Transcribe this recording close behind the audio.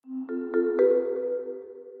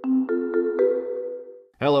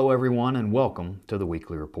Hello everyone and welcome to the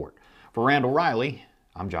Weekly Report. For Randall-Reilly,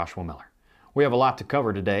 I'm Joshua Miller. We have a lot to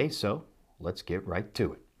cover today, so let's get right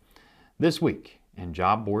to it. This week in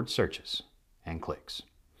job board searches and clicks.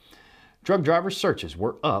 Truck driver searches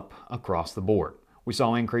were up across the board. We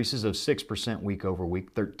saw increases of 6% week over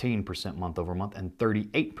week, 13% month over month, and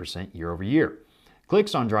 38% year over year.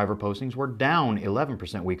 Clicks on driver postings were down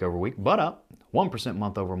 11% week over week, but up 1%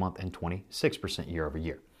 month over month and 26% year over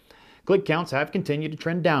year. Click counts have continued to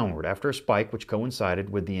trend downward after a spike which coincided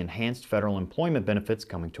with the enhanced federal employment benefits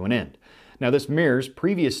coming to an end. Now, this mirrors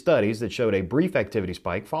previous studies that showed a brief activity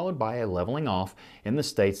spike followed by a leveling off in the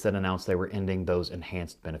states that announced they were ending those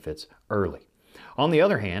enhanced benefits early. On the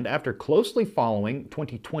other hand, after closely following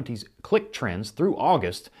 2020's click trends through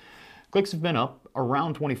August, clicks have been up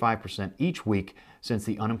around 25% each week since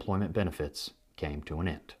the unemployment benefits came to an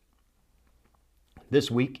end. This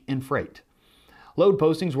week in freight. Load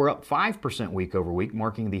postings were up 5% week over week,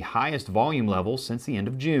 marking the highest volume levels since the end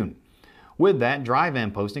of June. With that, dry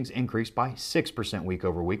van postings increased by 6% week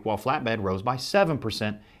over week, while flatbed rose by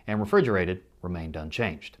 7% and refrigerated remained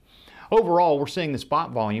unchanged. Overall, we're seeing the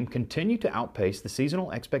spot volume continue to outpace the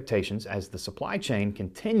seasonal expectations as the supply chain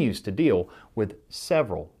continues to deal with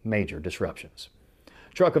several major disruptions.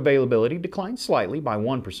 Truck availability declined slightly by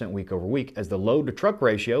 1% week over week as the load-to-truck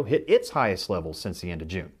ratio hit its highest level since the end of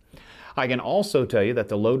June. I can also tell you that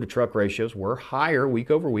the load-to-truck ratios were higher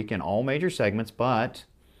week over week in all major segments, but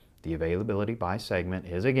the availability by segment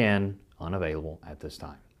is again unavailable at this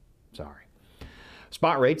time. Sorry.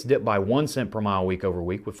 Spot rates dipped by 1 cent per mile week over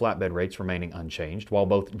week, with flatbed rates remaining unchanged, while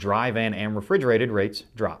both dry van and refrigerated rates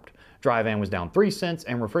dropped. Dry van was down 3 cents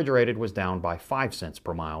and refrigerated was down by 5 cents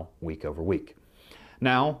per mile week over week.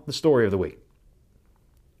 Now, the story of the week.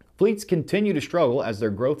 Fleets continue to struggle as their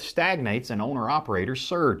growth stagnates and owner-operators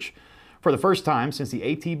surge. For the first time since the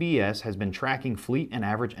ATBS has been tracking fleet and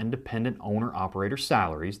average independent owner-operator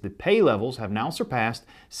salaries, the pay levels have now surpassed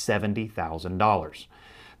 $70,000.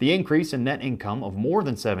 The increase in net income of more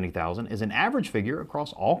than $70,000 is an average figure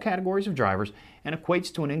across all categories of drivers and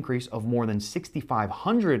equates to an increase of more than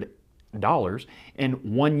 $6,500 in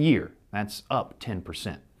 1 year. That's up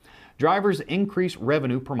 10%. Drivers' increased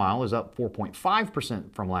revenue per mile is up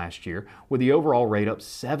 4.5% from last year, with the overall rate up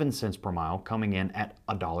 7 cents per mile, coming in at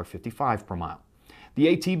 $1.55 per mile.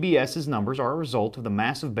 The ATBS's numbers are a result of the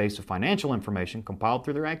massive base of financial information compiled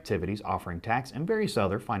through their activities offering tax and various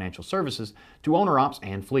other financial services to owner-ops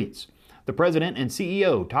and fleets. The president and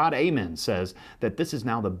CEO, Todd Amen, says that this is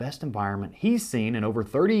now the best environment he's seen in over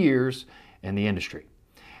 30 years in the industry.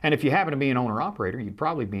 And if you happen to be an owner-operator, you'd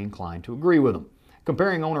probably be inclined to agree with him.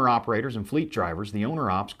 Comparing owner-operators and fleet drivers, the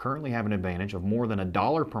owner-ops currently have an advantage of more than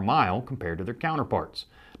 $1 per mile compared to their counterparts.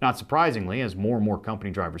 Not surprisingly, as more and more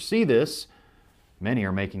company drivers see this, many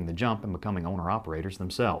are making the jump and becoming owner-operators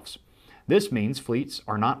themselves. This means fleets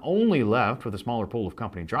are not only left with a smaller pool of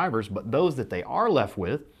company drivers, but those that they are left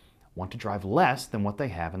with want to drive less than what they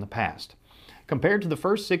have in the past. Compared to the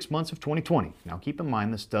first 6 months of 2020, now keep in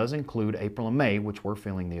mind this does include April and May, which were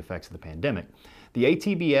feeling the effects of the pandemic, the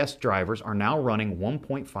ATBS drivers are now running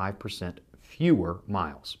 1.5% fewer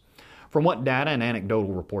miles. From what data and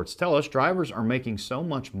anecdotal reports tell us, drivers are making so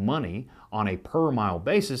much money on a per mile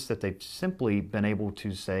basis that they've simply been able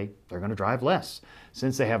to say they're going to drive less.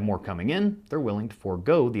 Since they have more coming in, they're willing to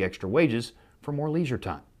forego the extra wages for more leisure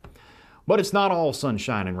time. But it's not all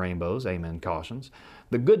sunshine and rainbows, Amen cautions.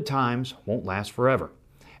 The good times won't last forever.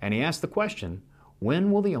 And he asks the question,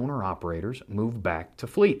 when will the owner-operators move back to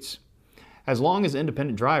fleets? As long as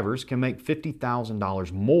independent drivers can make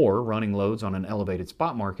 $50,000 more running loads on an elevated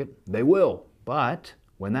spot market, they will. But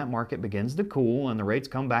when that market begins to cool and the rates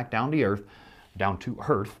come back down to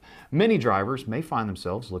earth, many drivers may find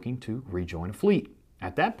themselves looking to rejoin a fleet.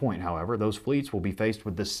 At that point, however, those fleets will be faced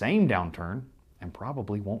with the same downturn and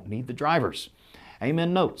probably won't need the drivers.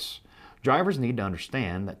 Amen notes, drivers need to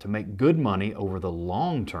understand that to make good money over the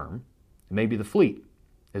long term, maybe the fleet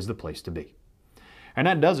is the place to be. And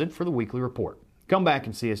that does it for the Weekly Report. Come back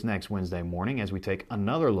and see us next Wednesday morning as we take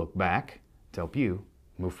another look back to help you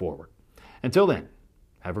move forward. Until then,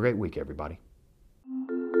 have a great week, everybody.